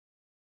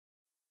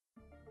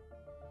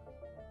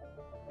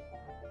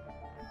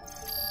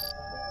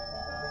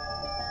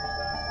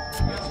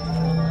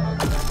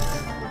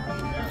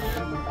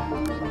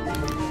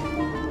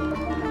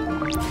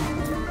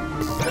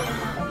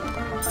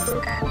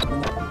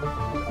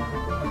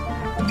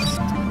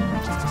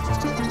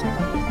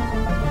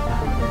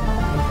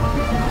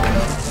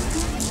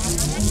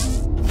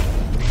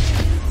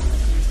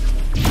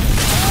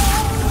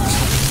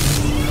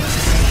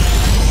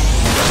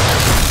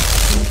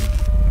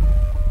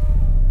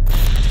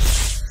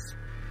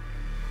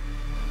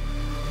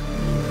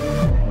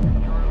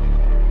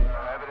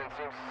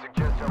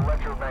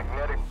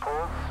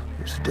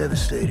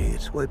devastating.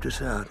 It's wiped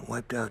us out.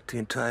 Wiped out the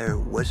entire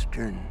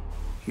western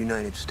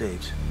United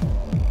States.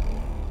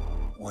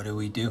 What do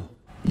we do?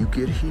 You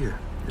get here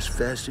as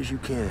fast as you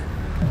can.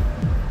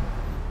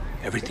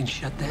 Everything's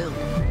shut down.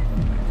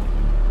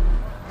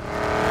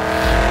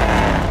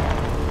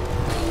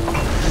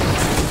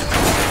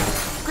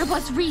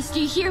 Grandpa's Reese,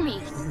 do you hear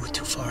me? We're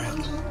too far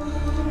out.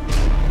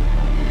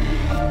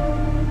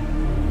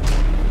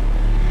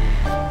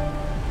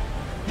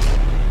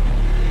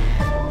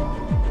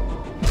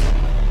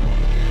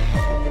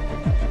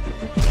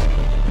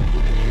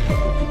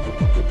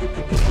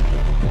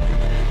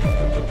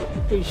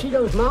 Do you see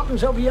those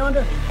mountains over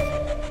yonder?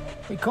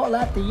 They call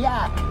that the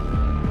Yak.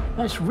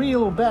 That's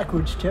real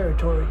backwards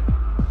territory.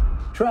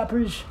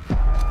 Trappers,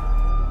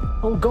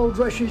 old gold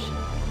rushers,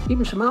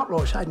 even some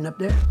outlaws hiding up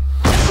there.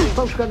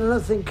 Folks got another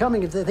thing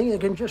coming if they think they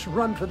can just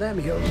run for them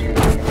hills.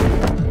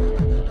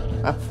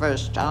 A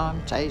first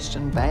time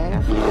tasting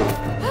bear?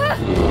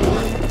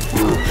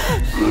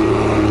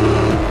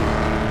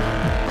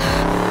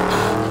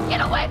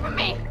 Get away from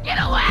me!